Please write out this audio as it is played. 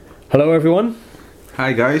Hello everyone,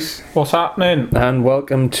 Hi guys. What's happening? and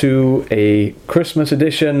welcome to a Christmas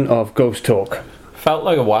edition of Ghost Talk. Felt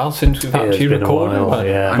like a while since we've actually been a recorded while, one.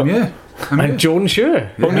 yeah. I'm here. And Jordan Sure.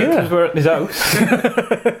 Only because we're at his house.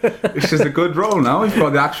 This is a good role now. We've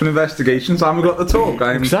got the actual investigations and we've got the talk.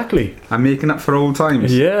 Exactly. I'm making up for old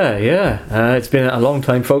times. Yeah. It's been a long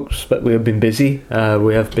time, folks, but we've been busy.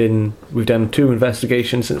 We've done 2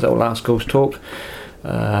 investigations since our last Ghost Talk.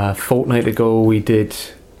 A fortnight ago, we did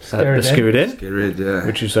the Scared In, Scared, yeah.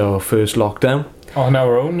 which is our first lockdown. On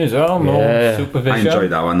our own as well, no Yeah. supervision. I enjoyed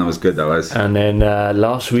that one. That was good. That was. And then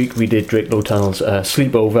last week we did Drakelow Tunnel's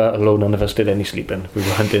sleepover, although none of us did any sleeping. We were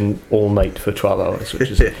hunting all night for 12 hours,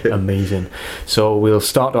 which is amazing. So we'll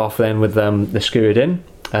start off then with the Scared In.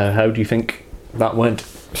 How do you think that went?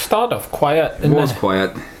 Start off quiet, It didn't was it?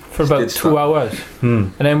 quiet. For about Did 2 start. hours.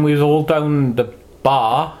 And then we was all down the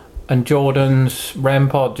bar and Jordan's REM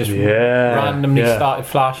pod just randomly started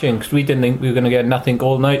flashing because we didn't think we were going to get nothing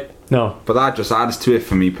all night. No. But that just adds to it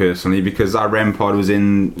for me personally because our REM pod was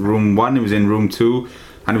in room 1, it was in room 2,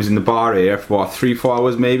 and it was in the bar area for 3-4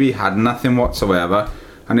 hours maybe, had nothing whatsoever.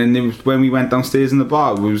 And then when we went downstairs in the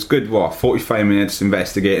bar, it was good, 45 minutes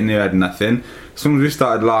investigating, they had nothing. As soon as we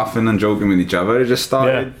started laughing and joking with each other, it just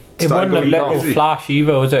started. It wasn't a going little crazy. flash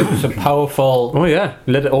either, was it? It was a powerful... Oh yeah,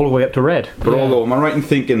 lit it all the way up to red. But although, am I right in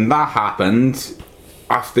thinking that happened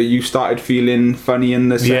after you started feeling funny in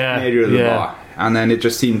the second area of the bar? And then it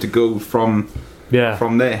just seemed to go from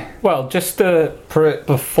there. Well, just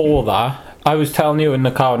before that, I was telling you in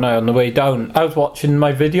the car now on the way down, I was watching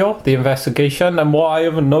my video, the investigation, and what I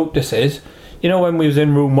haven't noticed is, you know when we was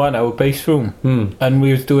in room 1, our base room, and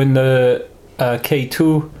we was doing the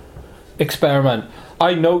K2 experiment,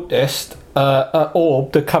 I noticed an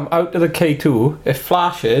orb to come out of the K2, it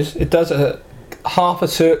flashes, it does a half a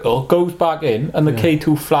circle, goes back in, and the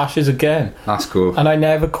K2 flashes again. That's cool. And I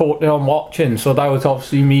never caught it on watching, so that was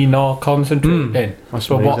obviously me not concentrating. That's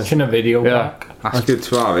but amazing. watching a video back. That's good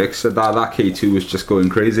to have, because that K2 was just going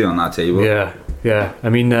crazy on that table. Yeah. I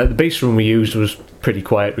mean, the base room we used was pretty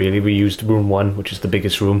quiet, really. We used room 1, which is the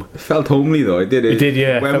biggest room. It felt homely though, it did. It did,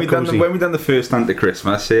 yeah. When we done the first hunt at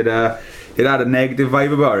Christmas, it had a negative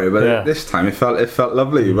vibe about it, but this time it felt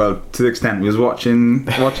lovely. Well, to the extent we was watching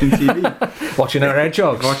TV, Watching our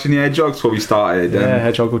hedgehogs. watching the hedgehogs before we started. Yeah,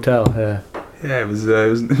 Hedgehog Hotel. Yeah. It was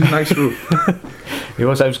a nice room. I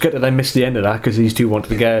was gutted I missed the end of that because these two wanted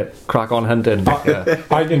to get crack on hunting.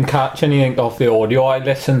 I didn't catch anything off the audio. I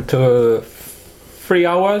listened to 3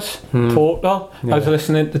 hours total. I was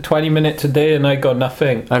listening to 20 minutes a day and I got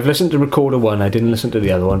nothing. I've listened to Recorder 1, I didn't listen to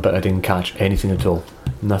the other one, but I didn't catch anything at all.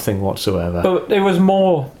 Nothing whatsoever. But it was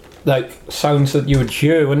more like sounds that you would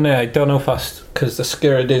hear, wouldn't it? I don't know if that's because the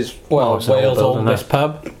Scared is, it's Wales' an old building, oldest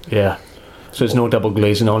pub. Yeah. So there's no double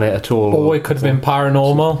glazing on it at all. Or it could have been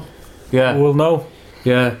paranormal. Yeah. We'll know.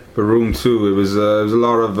 Yeah. But room 2, it was a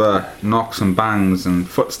lot of knocks and bangs and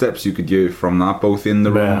footsteps you could hear from that, both in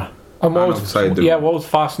the room. Yeah. And what outside the room. what was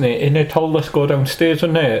fascinating, it told us go downstairs,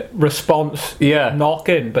 wasn't it? Response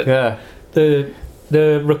knocking, but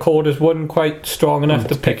the recorders weren't quite strong enough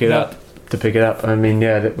to pick it up. To pick it up. I mean,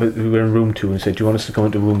 we were in room 2 and said, do you want us to come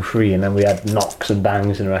into room 3? And then we had knocks and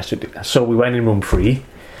bangs and the rest of it. So we went in room 3,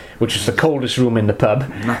 which is the coldest room in the pub.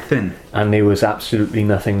 Nothing. And there was absolutely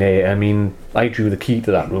nothing there. I mean, I drew the key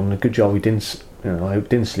to that room. A good job we didn't, I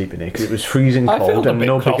didn't sleep in it because it was freezing I cold felt a and bit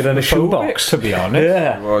no bigger than a shoebox. to be honest.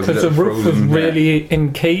 Yeah. It was a Because the little roof was frozen, yeah. really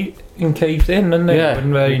encaved in, and it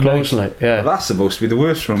wasn't very nice. Like, yeah. Well, that's supposed to be the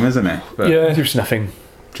worst room, isn't it? But Yeah. There was nothing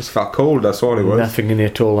just felt cold, that's all it was. in there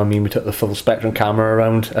at all. I mean, we took the full spectrum camera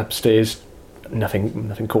around upstairs. Nothing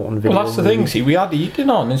caught on video. Well, that's the thing. See, we had eating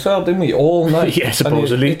on as well, didn't we? All night. Yeah,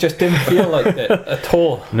 supposedly. And it just didn't feel like it at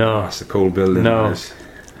all. No. That's a cold building. No. that is.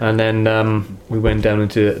 And then we went down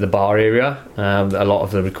into the bar area. A lot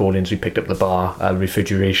of the recordings we picked up the bar,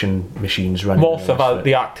 refrigeration machines running. Most of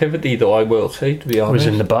the activity, though, I will say, to be honest. was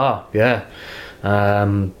in the bar, yeah.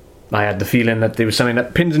 I had the feeling that there was something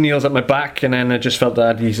that pins and needles up my back, and then I just felt that I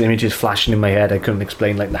had these images flashing in my head. I couldn't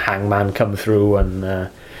explain, like the hangman come through and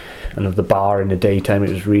of the bar in the daytime.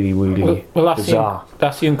 It was really, really bizarre.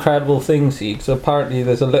 That's the incredible thing, see, because apparently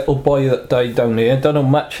there's a little boy that died down there. I don't know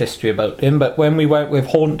much history about him, but when we went with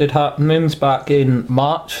Haunted Happenings back in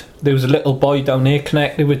March, there was a little boy down there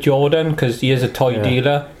connected with Jordan because he is a toy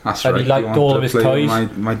dealer. That's and right. he liked wanted all to of his play with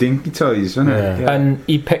toys. My dinky toys, wasn't it? Yeah. And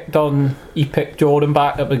he picked Jordan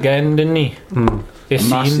back up again, didn't he? This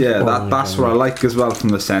And that's, scene. that's what I like as well from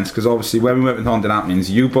the sense, because obviously when we went with Haunted Happenings,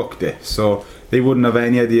 you booked it, so they wouldn't have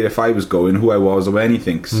any idea if I was going, who I was, or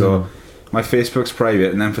anything. So my Facebook's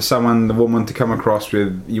private, and then for the woman to come across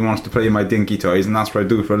with, you want to play my dinky toys, and that's what I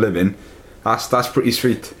do for a living, That's pretty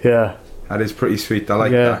sweet. Yeah. That is pretty sweet. I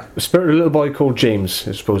like Yeah. that. The spirit of a little boy called James,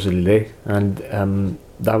 supposedly, and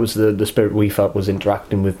that was the spirit we felt was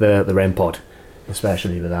interacting with the REM pod,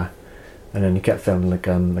 especially with that. And then you kept feeling like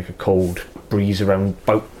a cold breeze around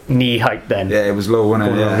about knee height then. Yeah, it was low, wasn't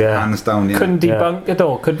it? Going on, Yeah, yeah. hands down. Yeah. Couldn't debunk it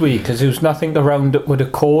all, could we? Because there was nothing around that would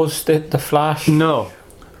have caused it, the flash. No.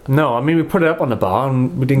 I mean, we put it up on the bar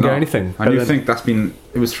and we didn't No. get anything. And you think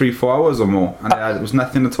it was 3-4 hours or more, and there was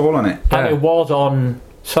nothing at all on it. And Yeah. it was on,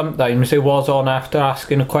 sometimes it was on after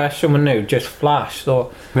asking a question when it just flashed.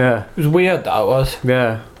 So Yeah. it was weird, that was.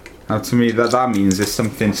 Yeah. Now, to me, that means there's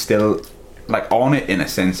something still like on it in a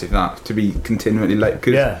sense, if that to be continually like.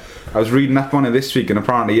 Cause Yeah. I was reading up on it this week, and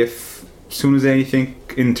apparently, if as soon as anything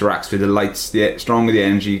interacts with the lights, the stronger the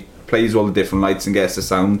energy plays all the different lights and gets the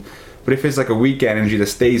sound. But if it's like a weak energy that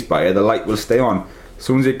stays by it, the light will stay on. As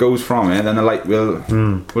soon as it goes from it, then the light will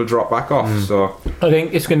drop back off. So I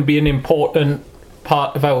think it's going to be an important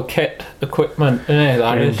part of our kit equipment, isn't it?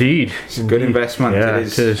 That is. Indeed. it's a good investment. Yeah, it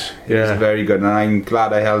is. it is. It is Yeah. very good, and I'm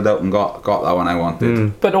glad I held out and got that one I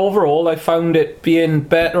wanted. But overall, I found it being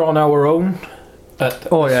better on our own.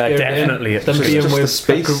 Oh, yeah, definitely. Than It's being just the with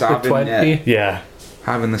space a group of having, 20. Yeah.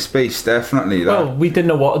 Having the space, definitely. That. Well, we didn't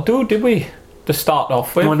know what to do, did we? To start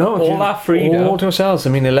off with. Oh, no. All that freedom. All to ourselves.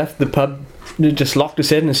 I mean, they left the pub, they just locked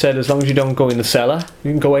us in and said, as long as you don't go in the cellar,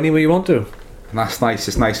 you can go anywhere you want to. And that's nice.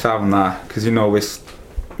 It's nice having that because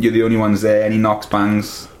you're the only ones there. Any knocks,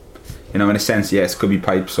 bangs, in a sense, yes, could be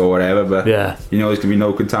pipes or whatever, but Yeah. there's gonna be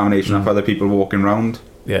no contamination of other people walking around.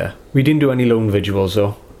 Yeah. We didn't do any lone vigils,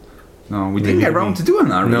 though. No, we didn't get around to doing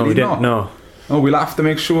that. Really, No, we didn't. No. Oh, we'll have to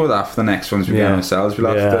make sure that for the next ones we get Yeah. ourselves, we'll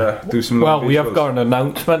have Yeah. to do some. Well, long we have visuals. got an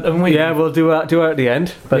announcement, haven't we? Yeah, we'll do it at the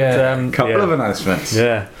end. But, Yeah. Couple yeah. of announcements.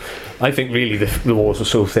 Yeah. I think really the walls were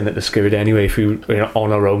so thin at the Skirt anyway. If we were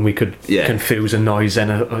on our own, we could Yeah. confuse a noise and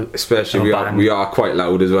a Especially Oh, bang. we are quite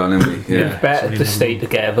loud as well, aren't we? Yeah. It's better to stay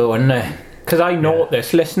together, wasn't it? Because I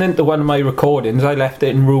noticed, listening to one of my recordings, I left it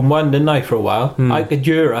in room 1, didn't I, for a while? I could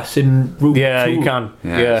hear us in room 2. Yeah, you can.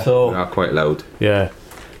 Yeah. Yeah. So- We are quite loud. Yeah.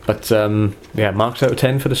 But yeah, marks out of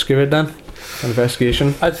 10 for the Skirt then.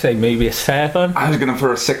 Investigation. I'd say maybe a 7. I was going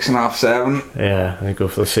for a 6.5, 7. Yeah, I go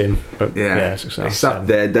for the same. But Yeah, 6.5, it's up 7.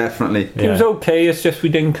 there definitely. It was Yeah. okay, it's just we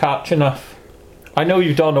didn't catch enough. I know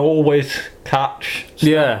you don't always catch stuff,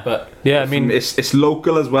 Yeah. but Yeah, I mean, It's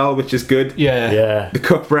local as well, which is good. yeah. yeah. The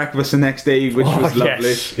cooked breakfast the next day, which Oh, was lovely.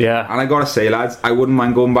 yes, yeah. And I gotta say, lads, I wouldn't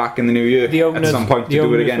mind going back in the new year The owners, at some point to the do it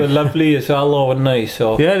owners again. were lovely as well, though, weren't they?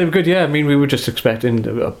 So Yeah, they were good. Yeah, I mean, we were just expecting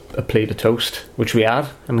a plate of toast, which we had,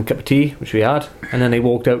 and a cup of tea, which we had, and then they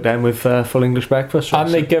walked out then with full English breakfast. and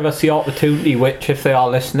they give us the opportunity, which, if they are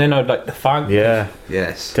listening, I'd like to thank. Yeah,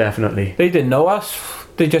 Yes. definitely. They didn't know us.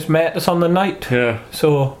 They just met us on the night, Yeah,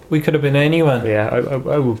 so we could have been anyone. yeah.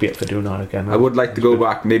 I would be up for doing that again. I would like to go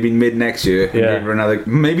back maybe mid next year. Yeah.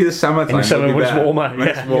 Maybe the summertime. In the summer would be when it's better. warmer, When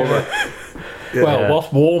it's yeah. warmer. Well,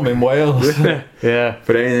 what's warm in Wales? Yeah,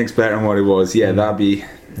 But anything's better than what it was. Yeah,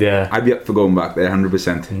 yeah. I'd be up for going back there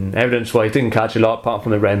 100%. Evidence-wise, didn't catch a lot apart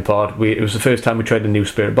from the REM pod. It was the first time we tried the new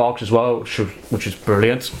Spirit box as well, which is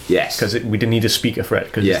brilliant. Yes. Because we didn't need a speaker for it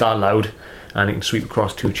because Yeah. it's that loud and it can sweep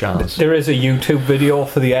across 2 channels. There is a YouTube video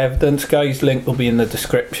for the evidence, guys. Link will be in the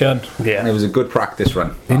description. And it Yeah, was a good practice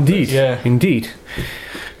run. indeed. Yeah. Indeed.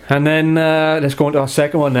 And then let's go on to our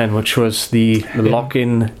second one then, which was the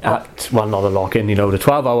lock-in at, well, not the lock-in, the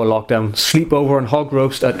 12-hour lockdown, sleepover and hog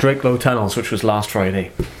roast at Drakelow Tunnels, which was last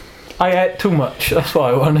Friday. I ate too much, that's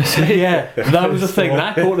what I want to say. Yeah, that was the thing.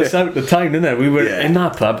 That caught us out at the time, didn't it? We were Yeah. in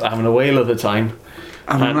that pub having a whale of the time.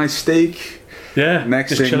 And a nice steak. Yeah, Next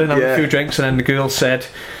just thing, chilling, having yeah. a few drinks, and then the girl said,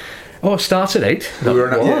 "Oh, it starts at 8." We were,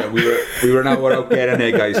 What? we were an hour out getting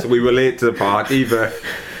there, guys, so we were late to the party, but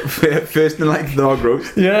first in like the dog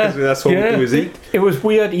roast. Yeah, 'cause that's what yeah. we do is eat. It was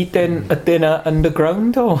weird eating a dinner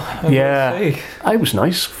underground, though. I must Yeah, say. I was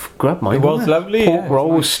nice. Grab mine. It was wasn't lovely, Pork yeah.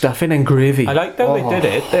 rolls, stuffing, and gravy. I liked how they did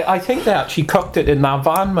it. I think they actually cooked it in that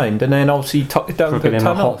van, mind, and then obviously took it down to Cooking the in the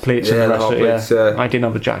tunnel. hot plates Yeah, and the the rest hot of it. plates, I didn't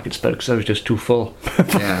have a jacket spell because I was just too full.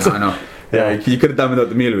 Yeah, I know. Yeah, Yeah. you could have done without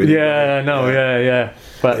the meal with Yeah, no, yeah.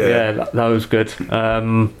 But Yeah. yeah, that was good.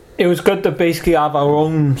 It was good to basically have our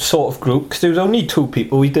own sort of group, because there was only 2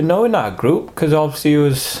 people we didn't know in that group, because obviously it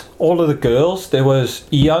was all of the girls, there was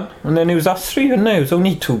Ian, and then it was us 3, and there was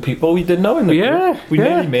only 2 people we didn't know in the Yeah, group. We yeah.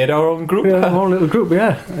 nearly made our own group. Yeah, a whole little group.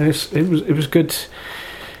 Yeah, it was good.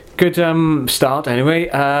 Good start anyway.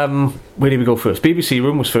 Where did we go first? BBC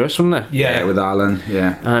room was first, wasn't it? Yeah, with Alan,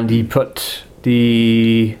 yeah. And he put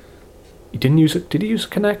the. He didn't use it. Did he use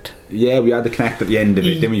Connect? Yeah, we had the connect at the end of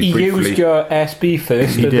it, didn't we? He Briefly. used your SB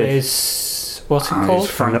first, He and did. there's what's it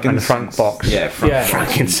It's called? And the Frank box. Yeah, Yeah.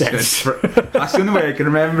 Frankincense. That's the only way I can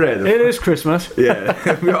remember it. It is Christmas. Yeah,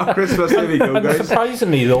 we got Christmas. There we go, And guys.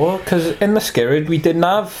 surprisingly though, because in the Skirrid we didn't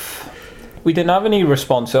have any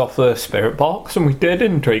response off the spirit box, and we did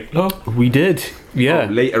in Drakelow. We did. Yeah.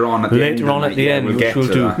 Later on at the end. Later on at the end, we'll which get we'll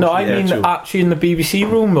to do. that. No, I Yeah, mean true. actually in the BBC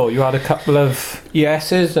room though, you had a couple of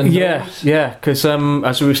yeses and Yeah, no's. yeah, because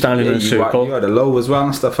as we were standing in a You circle, had a low as well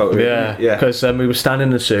and stuff out there. yeah, because we were standing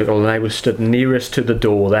in a circle and I was stood nearest to the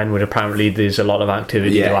door then, where apparently there's a lot of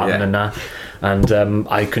activity Yeah, happening yeah. and that, and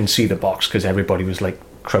I couldn't see the box because everybody was like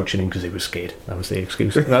crouching in because they were scared. That was the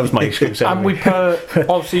excuse. That was my excuse. And we Anyway. put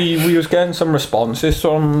obviously we was getting some responses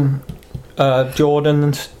from Jordan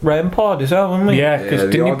and Rempod as well, weren't we? Yeah, because Yeah,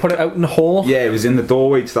 the didn't you odd- put it out in the hall? Yeah, it was in the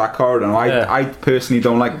doorway to that corridor. And Yeah. I personally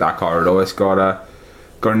don't like that corridor. It's got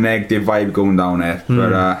a negative vibe going down there. Hmm.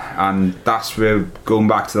 But and that's where, going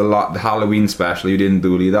back to the Halloween special you did in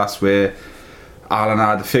Dooley, that's where Alan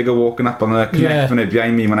had the figure walking up on the connect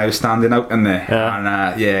behind me when I was standing out in there. Yeah. And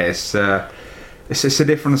it's a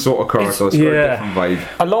different sort of corridor. It's got a yeah. different vibe.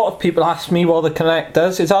 A lot of people ask me what the Connect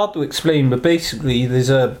does. It's hard to explain, but basically there's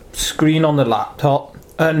a screen on the laptop,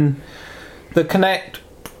 and the Connect,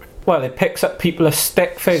 well, it picks up people as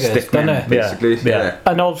stick figures, doesn't Stickmen, it? basically. Yeah. Yeah.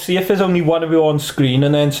 And obviously, if there's only one of you on screen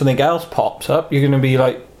and then something else pops up, you're going to be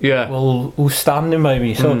like, Yeah. well, who's standing by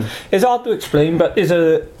me? So it's hard to explain, but it's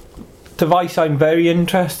a device I'm very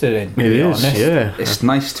interested in, to It be is. honest. Yeah. It's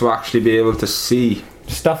nice to actually be able to see.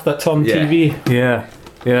 Stuff that's on Yeah. TV. Yeah.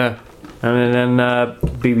 Yeah. And then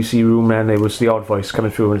BBC room, then there was the odd voice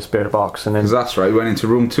coming through in the spirit box, and then Because that's right, we went into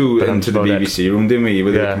room 2, But into the that's about BBC room, didn't we?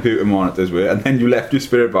 With the Yeah. computer monitors were, and then you left your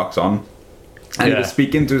spirit box on. And he Yeah. was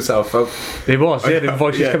speaking to himself. there was the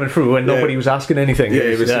voices Yeah. coming through, and Yeah. nobody was asking anything. Yeah,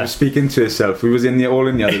 he was speaking to himself. We was all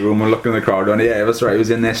in the other room and looking at the crowd, and yeah, that's right. He was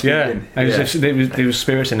in there Yeah, speaking. and it was just, there was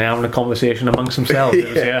spirits in there having a conversation amongst themselves. It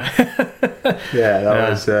was, Yeah.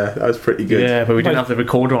 That was pretty good. Yeah, but we didn't have the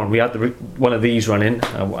recorder on. We had one of these running.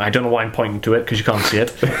 I don't know why I'm pointing to it because you can't see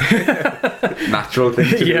it. Natural thing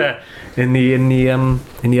to do. Yeah, in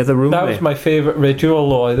the other room. That there. was my favourite ritual,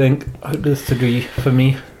 though, I think, out of the three for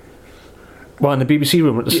me. Well, in the BBC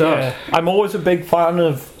room at the start. Yeah, I'm always a big fan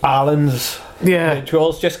of Alan's Yeah.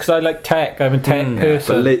 rituals just because I like tech. I'm a tech But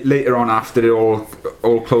person. later on, after it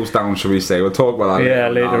all closed down, shall we say? We'll talk about that. Yeah,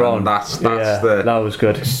 later on. That's yeah, the that was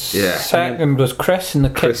good. yeah. Second was Chris in the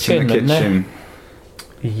Chris kitchen, in the wasn't it? kitchen.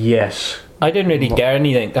 Yes. I didn't really get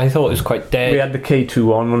anything. I thought it was quite dead. We had the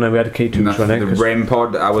K2 on, when we had the K2 Nothing. running. The 'cause- REM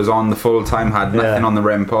pod, I was on the full time. Had Yeah. nothing on the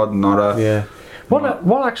REM pod. Not a. Yeah.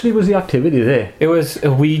 What actually was the activity there? It was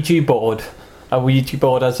a Ouija board. A Ouija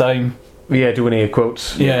board as I'm... Yeah, doing air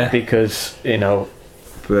quotes. Yeah. Because,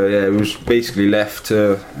 But yeah, we was basically left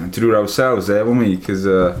to do it ourselves there, weren't we? Because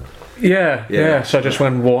Yeah. So I just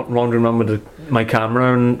went wandering around with my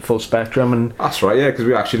camera and full spectrum, and that's right. Yeah, because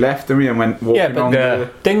we actually left them and went walking Yeah, but on. yeah. The,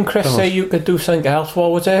 Didn't Chris say you could do something else?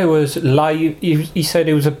 What was it? It was live. He said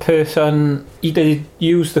he was a person... He did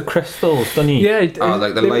use the crystals, didn't he? yeah,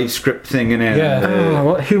 like the live script thing in it. Yeah. Oh,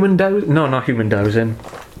 what, human dowsing? No, not human dowsing.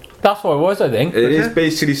 That's what it was, I think. It is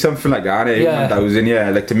basically something like that, eh? Yeah. 1000,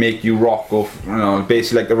 yeah, like to make you rock off,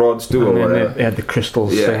 basically like the rods do or And then whatever. they had the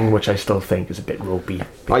crystals Yeah. thing, which I still think is a bit ropey.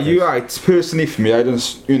 It's personally for me, I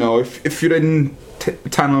don't, if you're in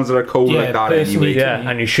tunnels that are cold Yeah, like that personally, anyway. Yeah,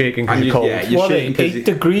 and you're shaking because And you're you- cold. yeah, you're Well, shaking 'cause 8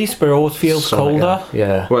 degrees, but it always feels Something colder. like that.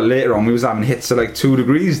 Yeah. Well, later on we was having hits of like 2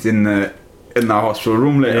 degrees in the hospital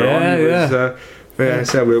room later Yeah, on. It was, yeah.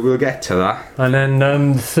 So we'll get to that. And then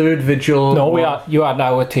the third vigil. No, you had an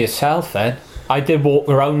hour to yourself then. I did walk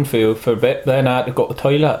around for you for a bit, then I had to go to the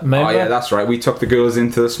toilet. Remember? Oh yeah, that's right. We took the girls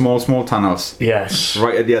into the small tunnels Yes.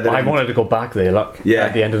 right at the other I end. wanted to go back there, look. Yeah.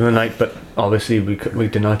 At the end of the night, but obviously we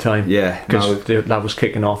didn't have time. Yeah, Because that was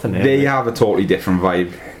kicking off in there. they have a totally different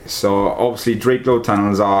vibe. So obviously Drakelow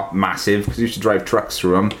tunnels are massive because you used to drive trucks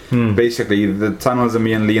through them. Hmm. Basically, the tunnels that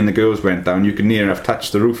me and Lee and the girls went down, you could near enough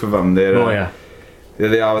touch the roof of them. They're, Oh yeah.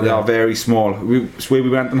 they are very small. It's where we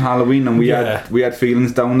went on Halloween and we Yeah. had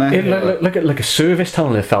feelings down there. It looked like a service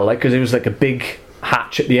tunnel. It felt like because it was like a big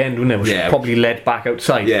hatch at the end, wasn't it? Which Yeah. probably led back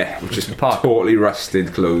outside. Yeah, which is the park. totally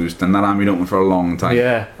rusted, closed, and that hadn't been open for a long time.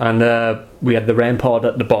 Yeah, and we had the REM pod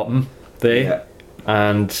at the bottom there, Yeah.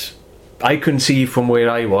 and I couldn't see from where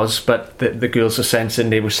I was, but the girls were sensing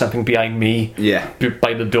there was something behind me Yeah,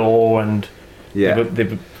 by the door, and yeah. there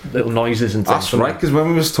were little noises and things. That's right, because when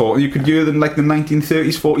we was talking, you could hear them like the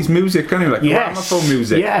 1930s, 40s music, couldn't you? Like gramophone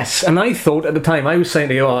music. Yes, and I thought at the time I was saying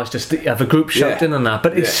to you, oh, it's just have a group shouting and that,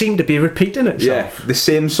 but it Yeah. seemed to be repeating Yeah, itself. the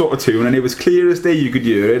same sort of tune, and it was clear as day. You could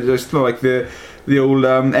hear it. Just like the the old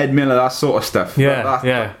Ed Miller, that sort of stuff.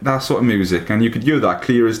 That sort of music, and you could hear that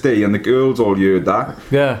clear as day, and the girls all heard that.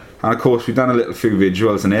 Yeah. And of course, we've done a little few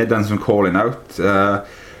visuals, and they'd done some calling out.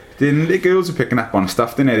 Then the girls were picking up on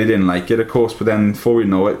stuff, didn't they? They didn't like it, of course, but then before we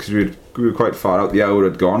know it, because we were quite far out, the hour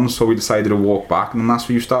had gone, so we decided to walk back, and then that's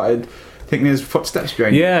where you started thinking there's footsteps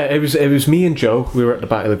behind you. Yeah, it was me and Joe. We were at the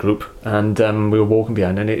back of the group, and we were walking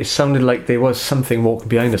behind, and it sounded like there was something walking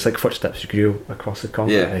behind us, like footsteps you could hear across the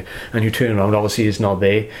concrete. Yeah. And you turn around, obviously it's not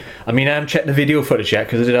there. I mean, I haven't checked the video footage yet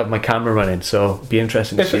because I did have my camera running, so it'd be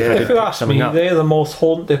interesting to see if I If did you pick ask something me, up. they're the most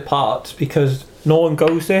haunted parts because no one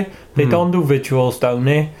goes there. They don't do visuals down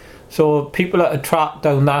there. So people that are trapped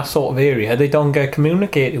down that sort of area, they don't get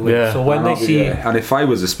communicated with. Yeah. So when they see... And if I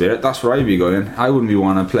was a spirit, that's where I'd be going. I wouldn't be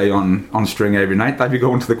wanting to play on string every night. I'd be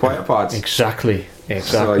going to the quiet parts. Exactly.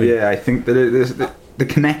 So yeah, I think that the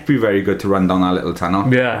connect be very good to run down that little tunnel.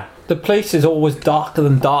 Yeah. The place is always darker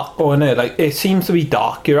than dark, isn't it? Like, it seems to be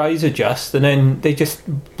dark, your eyes adjust, and then they just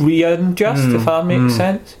re-adjust, if that makes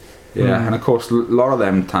sense. Yeah, and of course a lot of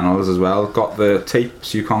them tunnels as well got the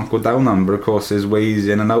tapes, you can't go down them, but of course there's ways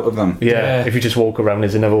in and out of them. Yeah. Yeah. If you just walk around,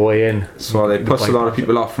 there's another way in. So they put a lot of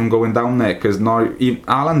people off from going down there, because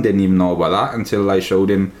Alan didn't even know about that until I showed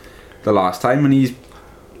him the last time, and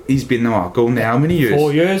he's been going there how many years?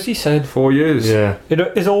 4 years, he said. 4 years. Yeah.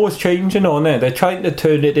 It's always changing, isn't it? They're trying to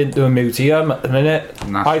turn it into a museum at the minute.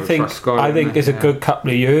 Natural I think Trust Garden, I think it's a good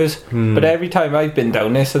couple of years. But every time I've been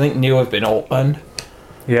down this, I think new have been opened.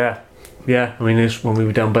 Yeah. Yeah. I mean, when we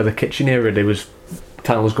were down by the kitchen area, there was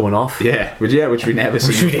tunnels going off. Yeah, which we never Which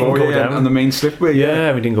seen we didn't before. go Yeah, down. on the main slipway.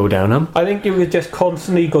 Yeah, we didn't go down them. I think you would just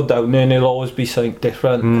constantly go down there and there'll always be something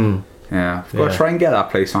different. Yeah, we've got to Yeah. try and get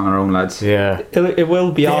that place on our own, lads. Yeah. It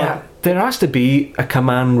will be Yeah, on. there has to be a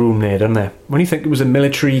command room there, doesn't there? When you think it was a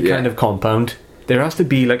military kind of compound, there has to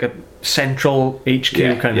be like a central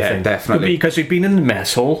HQ kind of thing. Definitely. Because we've been in the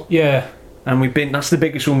mess hall, Yeah. and that's the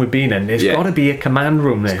biggest room we've been in. There's got to be a command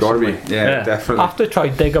room there. It's got to be. somewhere. Yeah, definitely. I have to try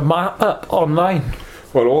dig a map up online.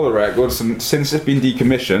 Well, all the records, and since it's been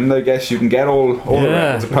decommissioned, I guess you can get all the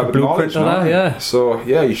records of public blueprint knowledge of now. that, yeah. So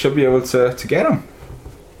yeah, you should be able to get them.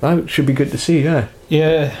 That should be good to see, yeah.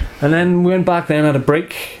 Yeah. And then we went back then, had a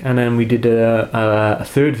break, and then we did a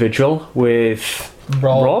third vigil with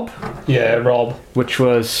Rob, Yeah, Rob. which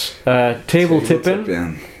was table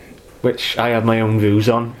tipping, which I have my own views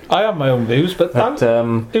on. I have my own views, but But,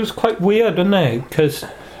 it was quite weird, wasn't it? Because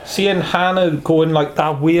seeing Hannah go in like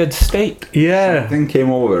that weird state, yeah. Something came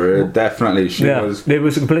over her, definitely. She was There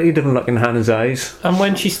was a completely different look in Hannah's eyes. and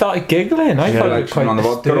when she started giggling, I thought it like was she quite on the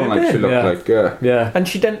vodka, like she disturbing. looked Yeah. like. Yeah. And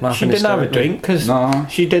she didn't Laughing have a hysterically. drink because No.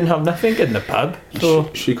 she didn't have nothing in the pub. So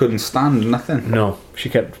She couldn't stand nothing. No, she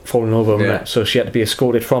kept falling over, Yeah. so she had to be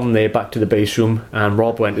escorted from there back to the base room, and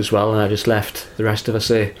Rob went as well, and I just left the rest of us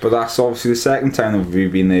there. But that's obviously the second time that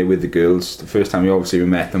we've been there with the girls. The first time we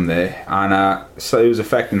met them there, and so it was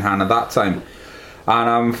affecting Hannah that time.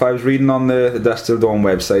 And if I was reading on the Dust Till Dawn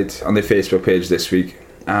website on their Facebook page this week,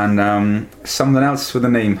 and something else with the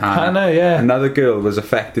name Hannah, yeah. another girl was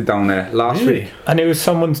affected down there last week. And it was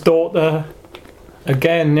someone's daughter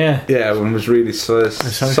again, yeah. Yeah, one was really So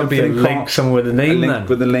it could be a link somewhere with the a name link then.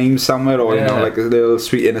 with the name somewhere, or you know, Yeah. like a little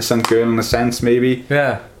sweet innocent girl in a sense, maybe.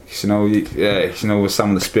 Yeah, You know, where some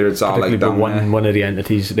of the spirits are like particularly down there. one of the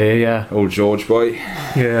entities there, yeah. Old George boy.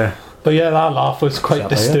 Yeah. But yeah, that laugh was quite Is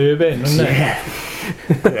that disturbing, wasn't it?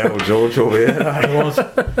 Yeah, old George over here. It was.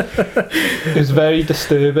 It was very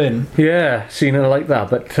disturbing. Yeah, seeing it like that,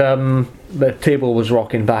 but the table was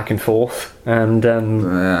rocking back and forth, and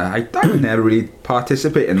I never really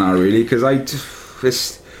participate in that really, because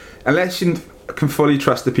unless you can fully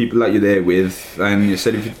trust the people that you're there with, and you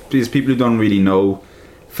said if there's people who don't really know,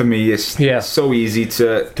 for me it's so easy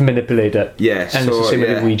to manipulate it. yeah. And so it's the same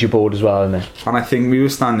with the Ouija board as well, isn't it? and I think we were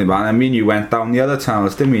standing by, and I mean you went down the other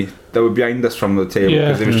tunnels, didn't we? They were behind us from the table Yeah.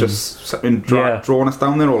 because it was just something drawing us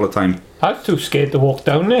down there all the time. I was too scared to walk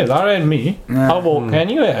down there. That ain't me. Yeah. I'll walk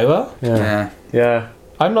anywhere, I will. Yeah.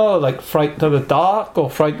 I'm not like frightened of the dark or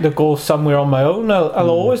frightened to go somewhere on my own. I'll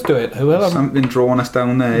always do it. I will. Something drawing us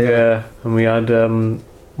down there. Yeah, and we had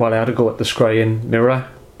I had to go at the scrying mirror,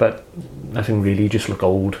 but nothing really, just look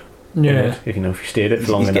old. Yeah. If you stayed it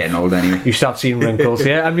for long He's enough. getting old anyway. You start seeing wrinkles,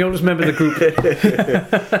 yeah. And you always remember the group,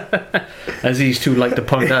 as these two like to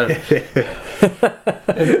point out.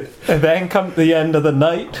 And then come to the end of the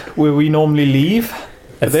night where we normally leave.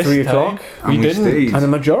 At This 3 time, o'clock, we And didn't. stayed. and the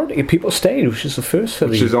majority of people stayed, which is the first for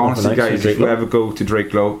Which the is honestly, overnights guys, for if you Drakelow. ever go to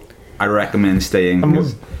Drakelow, I recommend staying.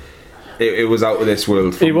 'Cause it was out of this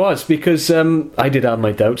world. It was, because I did have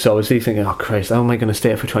my doubts, obviously, thinking, oh Christ, how am I going to stay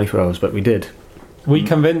here for 24 hours? But we did. We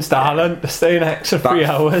convinced Alan to stay an extra 3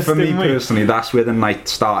 hours. For me didn't we? personally, that's where the night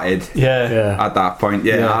started. Yeah. Yeah. At that point,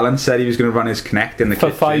 yeah, Yeah. Alan said he was going to run his Connect in the For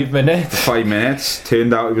kitchen 5 minutes. For 5 minutes.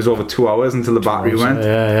 Turned out it was over 2 hours until the battery went.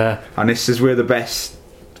 Yeah, And this is where the best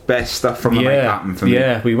stuff from the night happened for me.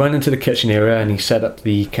 Yeah, we went into the kitchen area and he set up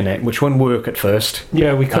the Connect, which wouldn't work at first.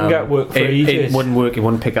 Yeah, we couldn't get work for it ages. wouldn't work, it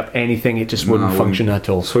wouldn't pick up anything, it just wouldn't No, it function at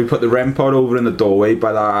all. So we put the REM pod over in the doorway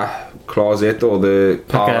by that closet or the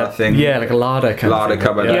parlour thing. Yeah, like a larder kind Larder of thing.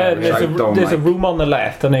 cupboard. Yeah, which I don't there's a like. room on the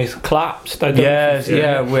left and it's collapsed. I don't know if you've seen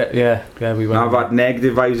it. We And went. I've had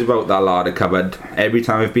negative vibes about that larder cupboard every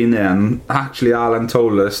time I've been there, and actually Alan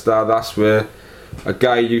told us that that's where a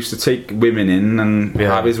guy used to take women in and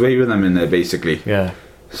Yeah. have his way with them in there, basically. Yeah.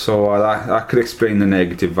 So that could explain the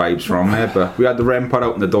negative vibes from there. But we had the REM pod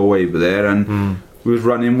out in the doorway over there, and we was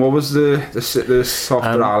running. What was the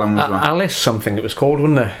software Alan was running? Alice something it was called,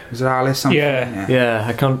 wasn't it? Was it Alice something? Yeah. Yeah,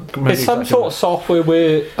 I can't remember. It's some exactly sort what- of software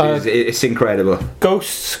where It's incredible.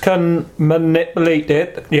 ghosts can manipulate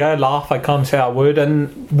it. Yeah, I laugh, I can't say that word.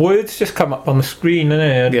 And words just come up on the screen,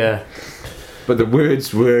 innit? Yeah. But the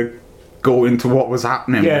words were going to what was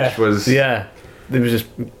happening, Yeah. which was... Yeah. It was just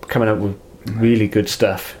coming up with really good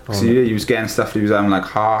stuff. So yeah, he was getting stuff. He was having like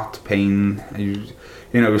heart pain. He was,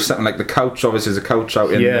 it was something like the couch. Obviously, there's a couch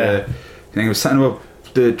out in Yeah. the. I think it was something about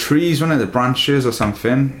the trees, wasn't it? The branches or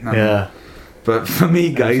something. Yeah. But for me,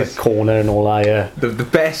 It's guys, like corner and all that, yeah. the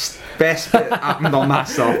best bit happened on that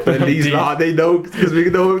stuff. But these lads, they know because we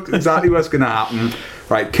know exactly what's going to happen.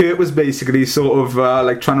 Right, Kurt was basically sort of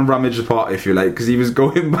like trying to rummage the pot, if you like, because he was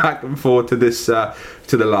going back and forth to this to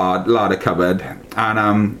the larder cupboard,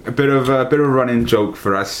 and a bit of a running joke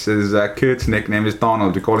for us is Kurt's nickname is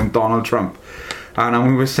Donald. We call him Donald Trump, and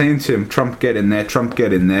we were saying to him, "Trump, get in there, Trump,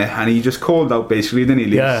 get in there," and he just called out basically, didn't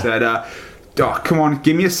he? Yeah. He said, "Oh, come on,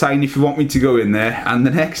 give me a sign if you want me to go in there." And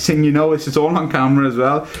the next thing you know, it's all on camera as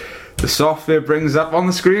well. The software brings up on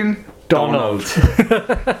the screen Donald.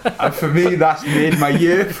 And for me, that's made my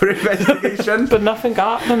year for investigation. But nothing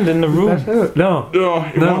happened in the room. No.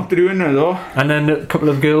 Oh, you No. want to do in there though? And then a couple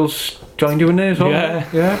of girls joined you in there as well? Yeah.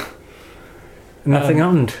 Yeah. Nothing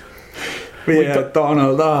happened. But yeah,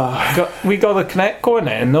 Donald. We got the Connect going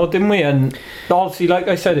in, though, didn't we? And obviously, like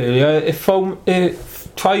I said earlier, it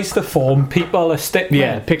tries to phone people a stickman.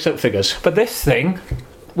 Yeah, it picks up figures. But this thing,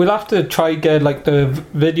 we'll have to try get like the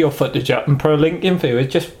video footage up and put a link in for you. It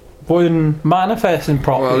just wouldn't manifesting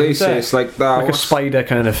properly. Well, they is say it? it's like that. Like a spider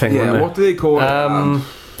kind of thing, Yeah, wasn't it? what do they call it?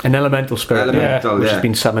 An elemental spirit, Elemental, which yeah. has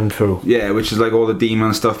been summoned through. Yeah, which is like all the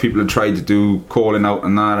demon stuff people have tried to do, calling out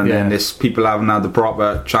and that, and Yeah. then this people haven't had the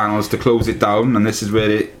proper channels to close it down, and this is where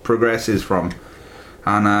it progresses from.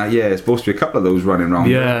 And yeah, it's supposed to be a couple of those running around.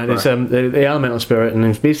 Yeah, but- it's the elemental spirit, and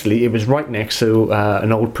it was right next to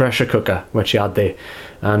an old pressure cooker which he had there.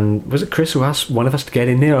 And was it Chris who asked one of us to get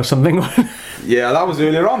in there or something? yeah, that was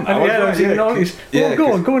earlier on. That was right,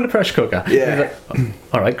 Go in the pressure cooker. Yeah. He's like,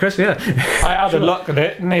 all right, Chris, yeah. I had a look at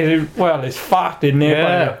it, and it's fat in there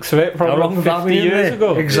by the looks of it from How long about have that 50 been years there?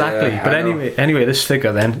 ago. Exactly. Yeah, But I know. anyway, this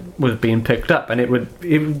figure then was being picked up, and it would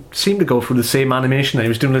seem to go through the same animation. And he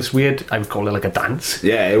was doing this weird, I would call it like a dance.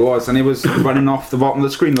 Yeah, it was, and it was running off the bottom of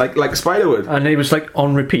the screen like a spider would. And it was like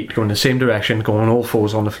on repeat, going the same direction, going all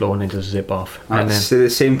fours on the floor, and it just zip off. And And at then,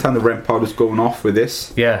 the same time, the REM pod was going off with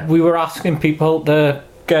this. yeah. We were asking people to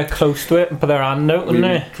get close to it and put their hand out in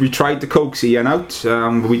there. We tried to coax Ian out,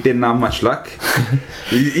 but we didn't have much luck.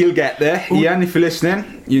 He'll get there. Ian, if you're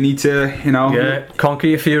listening, you need to, Yeah, conquer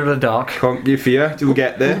your fear of the dark. conquer your fear. You'll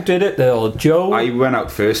get Who there. did it though? Joe? I went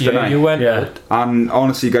out first, didn't yeah, I? you went Yeah. out. And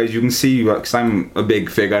honestly, guys, you can see, because I'm a big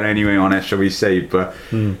figure anyway on it, shall we say, but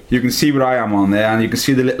you can see where I am on there, and you can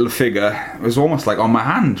see the little figure. It was almost like on my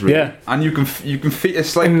hand, really. Yeah. And you can feel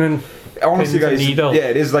it's like. And then, Honestly, Pins and guys, needles. yeah,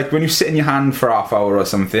 it is like when you sit in your hand for half hour or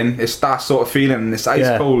something. It's that sort of feeling, and it's ice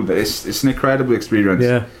Yeah. cold. It's an incredible experience.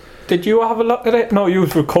 yeah. Did you have a look at it? No, you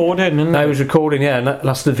was recording, and I was recording, yeah, and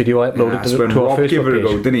that's the video I uploaded That's to when our Rob Facebook gave it a page.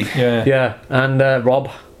 go, didn't he? yeah. Yeah, and Rob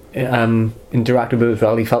interacted with it as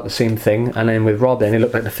well. He felt the same thing, and then with Rob, then it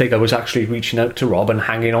looked like the figure was actually reaching out to Rob and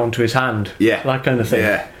hanging on to his hand. Yeah. that kind of thing.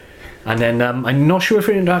 Yeah. And then I'm not sure if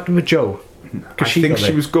it interacted with Joe. I think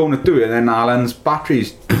she was going to do it, and then Alan's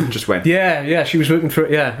batteries just went Yeah, she was working through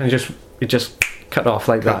it. Yeah, and it just cut off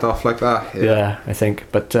like cut that. off like that. Yeah, I think.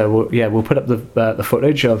 But we'll put up the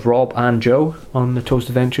footage of Rob and Joe on the Toast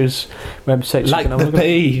Adventures website. so Like you can have a the look at it.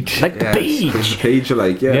 page. Like the Yeah, page. it's the page you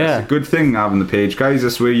like. Yeah, Yeah. it's a good thing having the page, guys.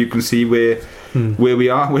 That's where you can see where we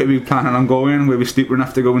are, where we're planning on going, where we're stupid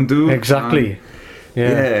enough to go and do. Exactly.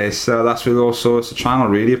 Yeah, so that's with also it's a channel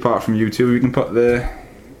really. Apart from YouTube, we can put the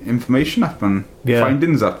information up and Yeah.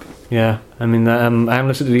 findings up. Yeah, I mean, I haven't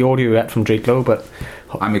listened to the audio yet from Drake Lowe, but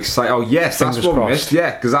I'm excited. Oh yes, that's Fingers what we crossed. missed.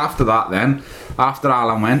 Yeah, because after that, then after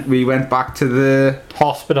Alan went, we went back to the.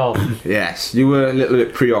 Hospital. Yes, you were a little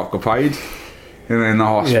bit preoccupied. In the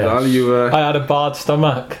hospital, Yeah. you were. I had a bad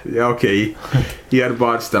stomach. Yeah, okay. He had a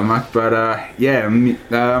bad stomach, but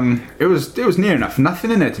it was near enough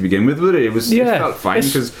nothing in it to begin with, was it? It Yeah, felt fine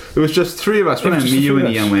it's- because it was just three of us, It was wasn't it? just Me, the you, three and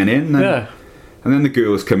of us. Ian went in, yeah. and then the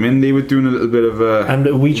girls come in. They were doing a little bit of a And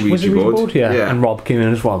the Ouija board, yeah. yeah, And Rob came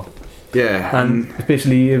in as well. yeah, And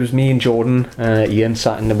basically, it was me and Jordan, Ian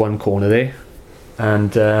sat in the one corner there.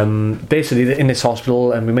 And basically, in this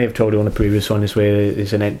hospital, and we may have told you on the previous one, is where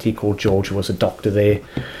there's an entity called George who was a doctor there.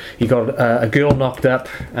 He got a girl knocked up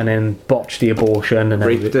and then botched the abortion. And then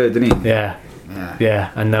raped her, didn't he? Yeah. Yeah. Yeah,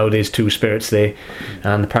 and now there's two spirits there,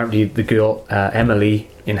 and apparently the girl Emily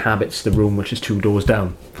inhabits the room which is 2 doors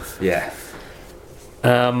down. Yeah.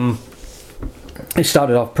 It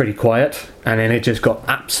started off pretty quiet, and then it just got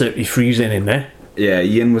absolutely freezing in there. Yeah,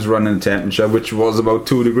 Ian was running the temperature, which was about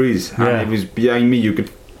 2 degrees, Yeah. and it was behind me. You could,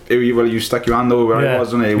 well, you stuck your hand over where Yeah, I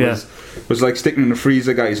was, and it yeah. was like sticking in the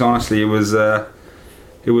freezer, guys. Honestly, it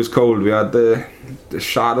was cold. We had the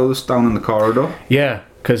shadows down in the corridor. Yeah,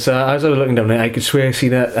 because as I was looking down there, I could swear I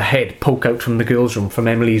seen a head poke out from the girls' room, from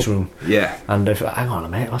Emily's room. Yeah, And I thought, hang on a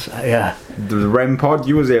minute, what's that? Yeah, the REM pod.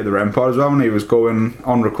 You was there, the REM pod as well, when he was going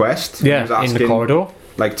on request. He yeah, was in the asking, corridor,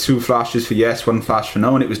 like 2 flashes for yes, 1 flash for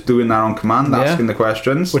no, and it was doing that on command, Yeah. asking the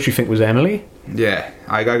questions. which you think was Emily, Yeah,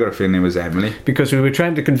 I got a feeling it was Emily. because we were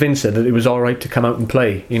trying to convince her that it was all right to come out and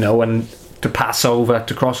play, you know, and to pass over,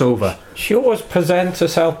 to cross over. She always presents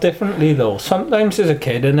herself differently though. Sometimes as a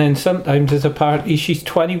kid and then sometimes as apparently she's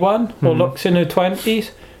 21 or looks in her 20s.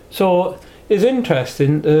 So it's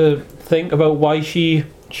interesting to think about why she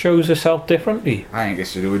shows herself differently. I think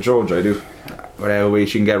it's to do with George. I do. Whatever way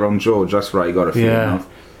she can get around George, that's what I got a feeling Yeah. of.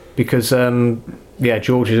 Because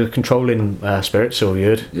George is a controlling spirit, so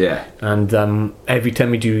weird. Yeah. And every time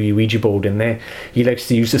we do a Ouija board in there, he likes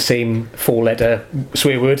to use the same 4-letter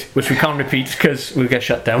swear word, which we can't repeat because we'll get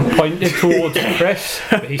shut down. Pointed towards Chris,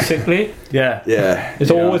 basically. Yeah. Yeah.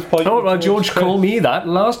 It's yeah. always pointed Oh, well, towards George Chris. called me that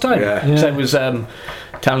last time. Yeah. So I was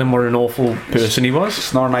telling him what an awful person he was.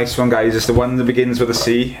 It's not a nice one, guys. It's the one that begins with a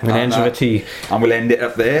C. And ends with a T. And we'll end it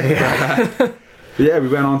up there. But yeah, we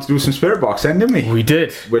went on to do some spirit box then, didn't we? We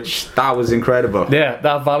did. Which, that was incredible. Yeah,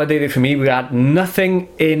 that validated for me. We had nothing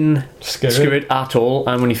in Spirit. Spirit at all.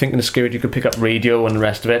 And when you think in the Spirit, you could pick up radio and the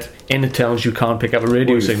rest of it. In the towns, you can't pick up a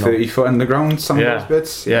radio Was signal. 30 foot underground, some Yeah. of those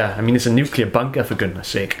bits. Yeah, I mean, it's a nuclear bunker, for goodness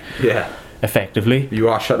sake. Yeah. Effectively. You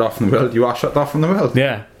are shut off from the world. You are shut off from the world.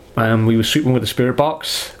 Yeah. We were sweeping with the Spirit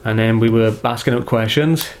box, and then we were asking out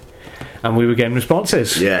questions, and we were getting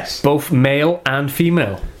responses. Yes. Both male and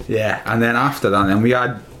female. Yeah. And then after that, then we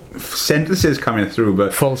had sentences coming through,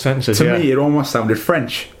 but Full sentences, to yeah. me, it almost sounded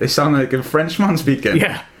French. They sounded like a Frenchman speaking.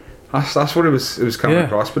 Yeah. That's what it was coming Yeah.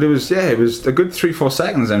 across. But it was a good 3-4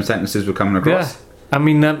 seconds them sentences were coming Yeah. across. I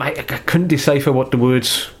mean, I couldn't decipher what the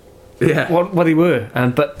words, Yeah. what they were,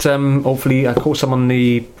 but hopefully I caught some on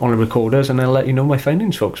the recorders, and I'll let you know my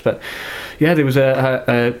findings, folks. But yeah, there was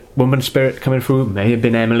a woman spirit coming through. May have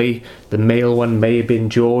been Emily. The male one may have been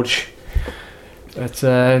George. But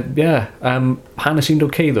Hannah seemed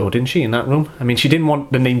okay though, didn't she, in that room? I mean, she didn't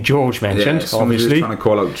want the name George mentioned, Yeah, someone was obviously, trying to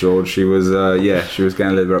call out George. She was, she was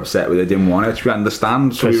getting a little bit upset with it. Didn't want it. We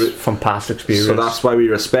understand. So, because from past experience. so that's why we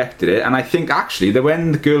respected it. And I think actually that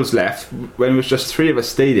when the girls left, when it was just 3 of us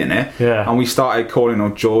stayed in it, Yeah. and we started calling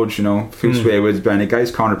out George, a few swear words, Benny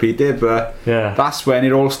guys can't repeat it, but Yeah. that's when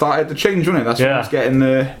it all started to change, wasn't it? That's when Yeah. I was getting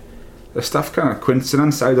the stuff kind of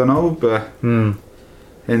coincidence. I don't know, but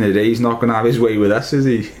in the day he's not going to have his way with us, is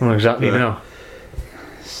he? Well, exactly Yeah. now.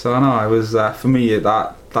 So no, it was for me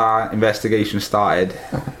that investigation started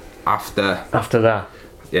after. After that,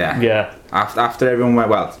 yeah. After everyone went,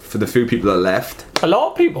 well, for the few people that left. A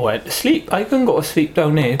lot of people went to sleep. I couldn't go to sleep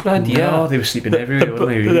down here. Bloody No, hell. they were sleeping everywhere,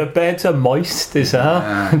 weren't they? The beds are moist as hell.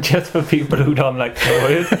 Yeah. Just for people who don't like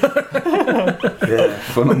tired. Yeah,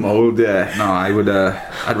 full of mold. Yeah, no,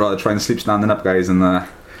 I'd rather try and sleep standing up, guys, and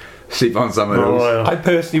sleep on some of those. I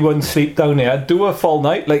personally wouldn't sleep down here. I'd do a full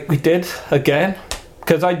night like we did again.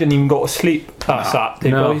 Because I didn't even go to sleep that Saturday,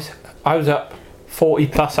 No. boys. I was up 40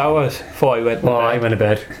 plus hours before I went to Well, I bed. went to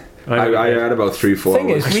bed. I had about 3-4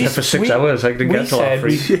 Thing hours. is, I slept for 6 hours. I didn't we get till said,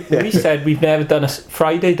 half 3. we said we've never done a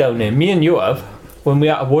Friday down there. Me and you have, when we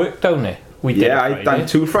had to work down there. We did Yeah, a I'd Friday. done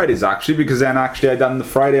 2 Fridays actually, because then actually I'd done the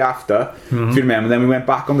Friday after, if you remember. Then we went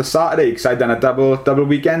back on the Saturday because I'd done a double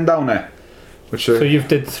weekend down there. Which So you've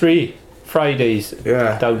did 3 Fridays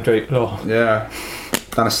yeah, down Drake Law. yeah.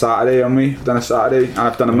 done a Saturday, haven't we? We've done a Saturday, and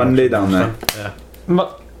I've done a Monday down there. Yeah.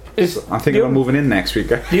 I'm thinking of moving in next week.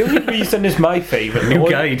 The only reason is my favourite. New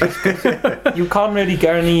guide. You can't really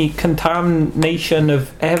get any contamination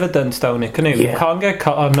of evidence down it, can you? Yeah. You can't get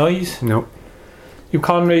cut or noise. No. You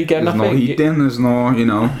can't really get There's nothing. no heating, there's no, you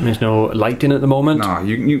know. There's no lighting at the moment. No,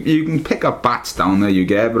 you can pick up bats down there, you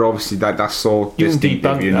get, but obviously that's so You can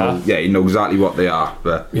distinctive, debunk you know. that. Yeah, you know exactly what they are.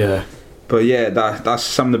 But Yeah. yeah, that's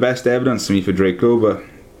some of the best evidence to me for Draco. But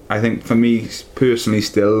I think for me personally,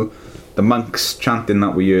 still the monks chanting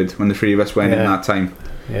that we heard when the three of us went in Yeah. that time,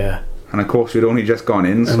 Yeah. and of course we'd only just gone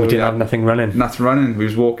in, And so we didn't yeah, have nothing running. nothing running. We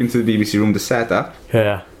was walking to the BBC room to set up,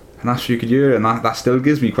 Yeah. and that's what you could hear, and that still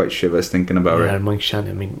gives me quite shivers thinking about Yeah, it. Mike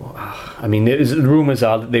Shannon. I mean, the rumours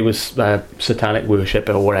are that there was satanic worship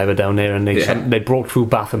or whatever down there, and they broke through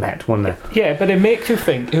Baphomet, weren't they? Yeah, but it makes you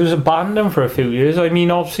think it was abandoned for a few years. I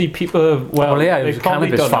mean, obviously people have, Well, yeah, it they was a probably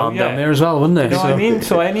cannabis don't know farm down yet. there as well, wasn't there? You know what I mean?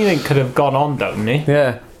 So anything could have gone on down there.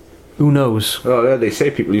 Yeah. Who knows? Well, yeah, they say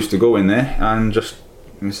people used to go in there and just,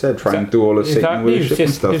 like I said, try and do all the Satan Exactly, worship and it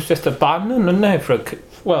was stuff. just abandoned, wasn't it,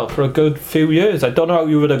 for a good few years. I don't know how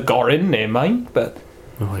you would have got in there, mate, but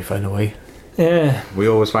Oh, I find a way. yeah, We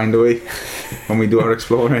always find a way when we do our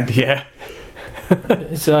exploring. Yeah.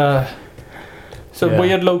 it's a Yeah.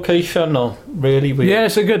 weird location, or really weird. Yeah,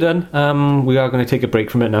 it's a good one. We are going to take a break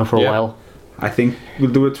from it now for a Yeah. while. I think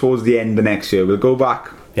we'll do it towards the end of next year. We'll go back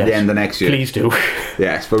Yes. the end of next year. Please do.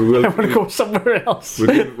 Yes, but we will. I want to go somewhere else.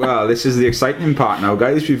 Well, this is the exciting part now,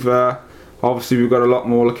 guys. We've obviously we've got a lot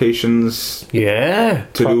more locations Yeah.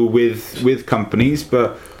 to do with companies,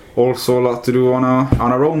 but also a lot to do on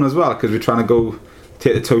our own as well, because we're trying to go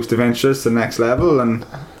take the Toast Adventures to the next level and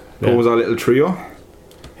go Yeah. with our little trio.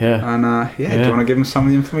 Yeah. And do you want to give them some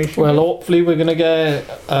of the information? Well, hopefully we're going to get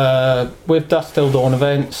with Dust Till Dawn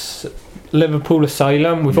events, Liverpool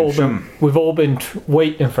Asylum. We've all been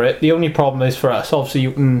waiting for it. The only problem is for us, obviously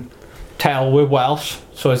you can tell we're Welsh,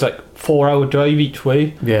 so it's like 4-hour drive each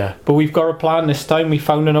way. Yeah. But we've got a plan this time. We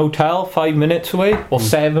found an hotel 5 minutes away, or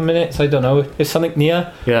 7 minutes. I don't know. It's something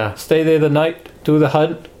near. Yeah. Stay there the night, do the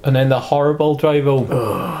hunt, and then the horrible drive home.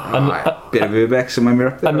 Bit of Urbex and when we're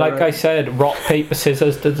up there. And like I said, rock, paper,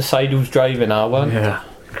 scissors to decide who's driving our one. Yeah.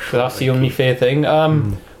 So that's the only fair thing.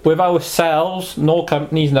 With ourselves, no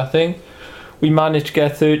companies, nothing. We managed to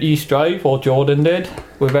get 30 East Drive, or Jordan did.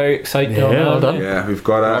 We're very excited Yeah, on that. well done. Yeah, we've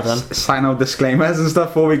got Well to done. sign out disclaimers and stuff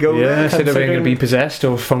before we go Yeah, there. instead of being going to be possessed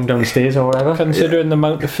or thrown downstairs or whatever. Considering the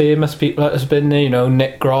amount of famous people that has been there, you know,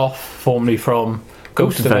 Nick Groff, formerly from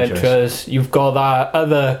Ghost Adventures. Adventures. You've got that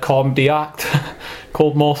other comedy act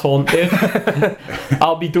called Most Haunted.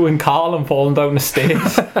 I'll be doing Carl and falling down the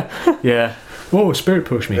stairs. Yeah. Oh, spirit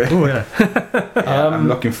push me. Oh, yeah. I'm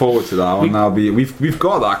looking forward to that one. We've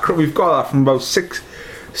got that from about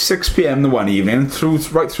 6 p.m. the one evening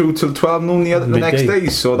right through till 12 noon the next Midday. day.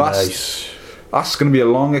 So that's going to be a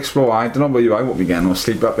long explore. I don't know about you. I won't be getting no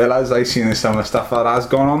sleep up there, lads. I've seen some of the stuff that has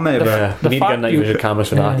gone on there. But Yeah. The We need to get fact night you- vision cameras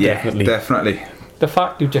for that, yeah, definitely. definitely. The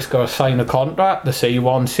fact you've just got to sign a contract to say you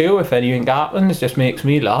want to, if anything happens, just makes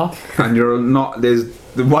me laugh. And you're not.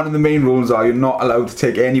 One of the main rules are you're not allowed to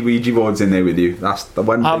take any Ouija boards in there with you. That's the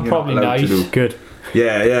one thing I'm you're not probably allowed to nice. do. Good.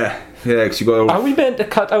 Yeah. Because you got. Are we meant to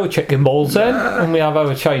cut our chicken balls then when we have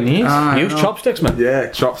our Chinese? Use chopsticks, man. Yeah,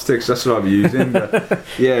 chopsticks. That's what I'll be using. But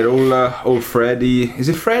yeah, old Freddy. Is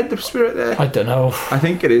it Fred the spirit there? I don't know. I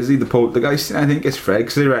think it is. The poltergeist. I think it's Fred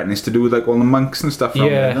because they reckon it's to do with like all the monks and stuff. Yeah.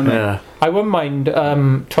 there, don't they? Yeah. I wouldn't mind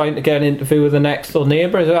trying to get an interview with the next door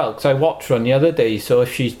neighbour as well, because I watched one the other day, so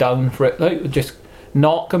if she's down for it, like, just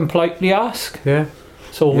knock and politely ask. Yeah.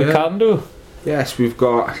 So all we Yeah. can do. Yes, we've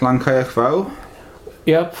got Llancaich Fawr,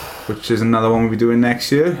 Yep. which is another one we'll be doing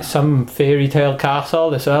next year. Some fairy tale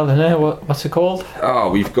castle as well, isn't it? What's it called? Oh,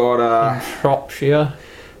 we've got Shropshire.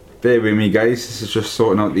 bear with me, guys. This is just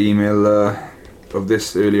sorting out the email of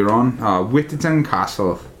this earlier on. Whittington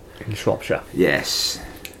Castle. In Shropshire. Yes.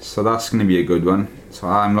 So that's going to be a good one. So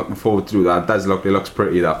I'm looking forward to do that. It looks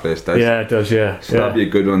pretty, that place does. Yeah, it does, yeah. So that'll be a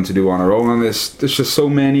good one to do on our own. And there's just so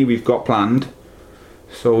many we've got planned.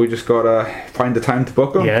 So we just got to find the time to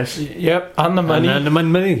book them. Yes. Yep, and the money. And the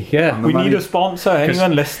money, yeah. And the we money. need a sponsor.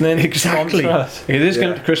 Anyone listening? Exactly. Sponsor us. It is Yeah.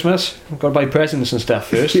 getting to Christmas. We've got to buy presents and stuff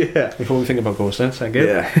first. Yeah. Before we think about ghost hunts, thank you.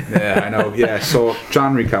 Yeah, I know. Yeah, so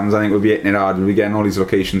January comes, I think we'll be hitting it hard. We'll be getting all these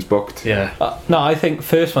locations booked. Yeah. No, I think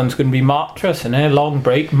first one's going to be March, isn't it? Long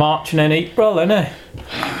break, March and then April, isn't it?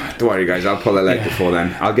 Don't worry, guys, I'll pull a leg before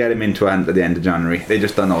then. I'll get him into a hunt at the end of January. They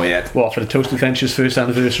just don't know yet. What, for the Toast Adventures first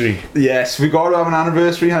anniversary Yes, we got to have an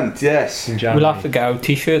anniversary hunt, yes. in January? We'll have to get our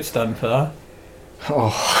t-shirts done for that.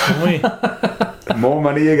 Oh. Won't we? More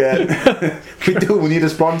money again. We do. We need a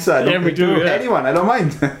sponsor. Yeah, we do, yeah. Anyone, I don't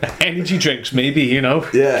mind. Energy drinks, maybe, you know.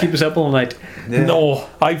 Yeah. Keep us up all night. Yeah. No,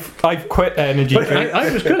 I've quit energy drink.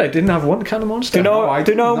 I was good. I didn't have one can of Monster. Do you know? No, I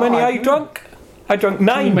do you know how didn't. many No, I I didn't. drank? I drank Too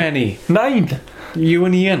 9. many. 9. You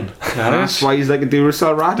and Ian. That's why he's like a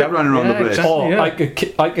Duracell rat running around Yeah, the place. exactly. Oh,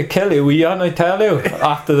 Yeah. I could kill you, Ian, I tell you.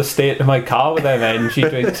 After the state of my car with them energy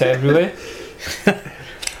drinks everywhere.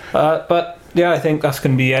 But yeah, I think that's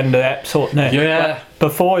going to be the end of the episode now. Yeah. But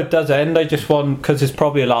before it does end, I just want, because it's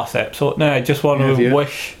probably the last episode now, I just want to Yeah.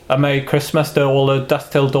 wish a Merry Christmas to all the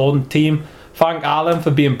Dust Till Dawn team. Thank Alan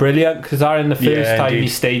for being brilliant, because that in the first Yeah, time indeed. he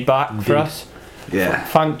stayed back for us. Yeah.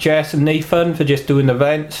 Thank Jess and Nathan for just doing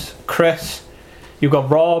events. Chris, you've got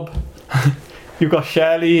Rob, you've got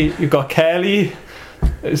Shelley, you've got Kelly.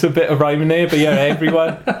 It's a bit of rhyming there, but yeah,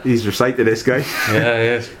 everyone. He's recited this guy. Yeah,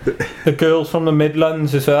 yes. The girls from the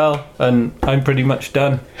Midlands as well, and I'm pretty much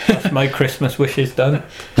done. That's my Christmas wishes done.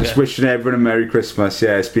 Just wishing everyone a Merry Christmas.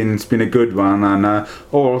 Yeah, it's been a good one. And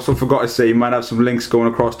also forgot to say, you might have some links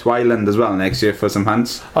going across to Ireland as well next year for some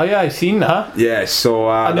hunts. Oh yeah, I've seen that. Yeah, so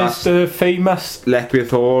And it's that's the famous Leckwith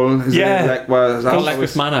Hall. Is Yeah. it? that's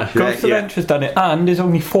Leckwith Manor. Ghost yeah. Adventures done it, and it's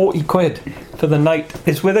only 40 quid for the night.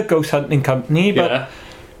 It's with a ghost hunting company, but Yeah.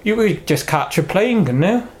 you could just catch a plane, couldn't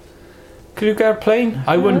you? Could you get a plane?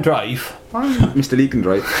 I wouldn't drive. Mr. Lee can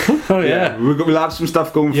drive. Oh, yeah. We'll have some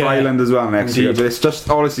stuff going for Yeah. Ireland as well next year. Indeed. But it's just,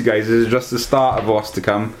 honestly, guys, it's just the start of what's to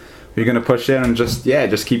come. We're going to push in and just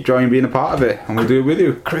keep joining being a part of it, and we'll do it with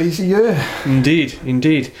you. Crazy year. Indeed,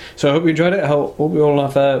 indeed. So I hope you enjoyed it. I hope you all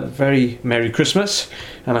have a very Merry Christmas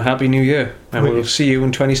and a Happy New Year. And we'll see you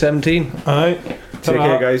in 2017. Alright. Take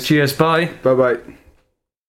care, guys. Cheers, bye. Bye bye.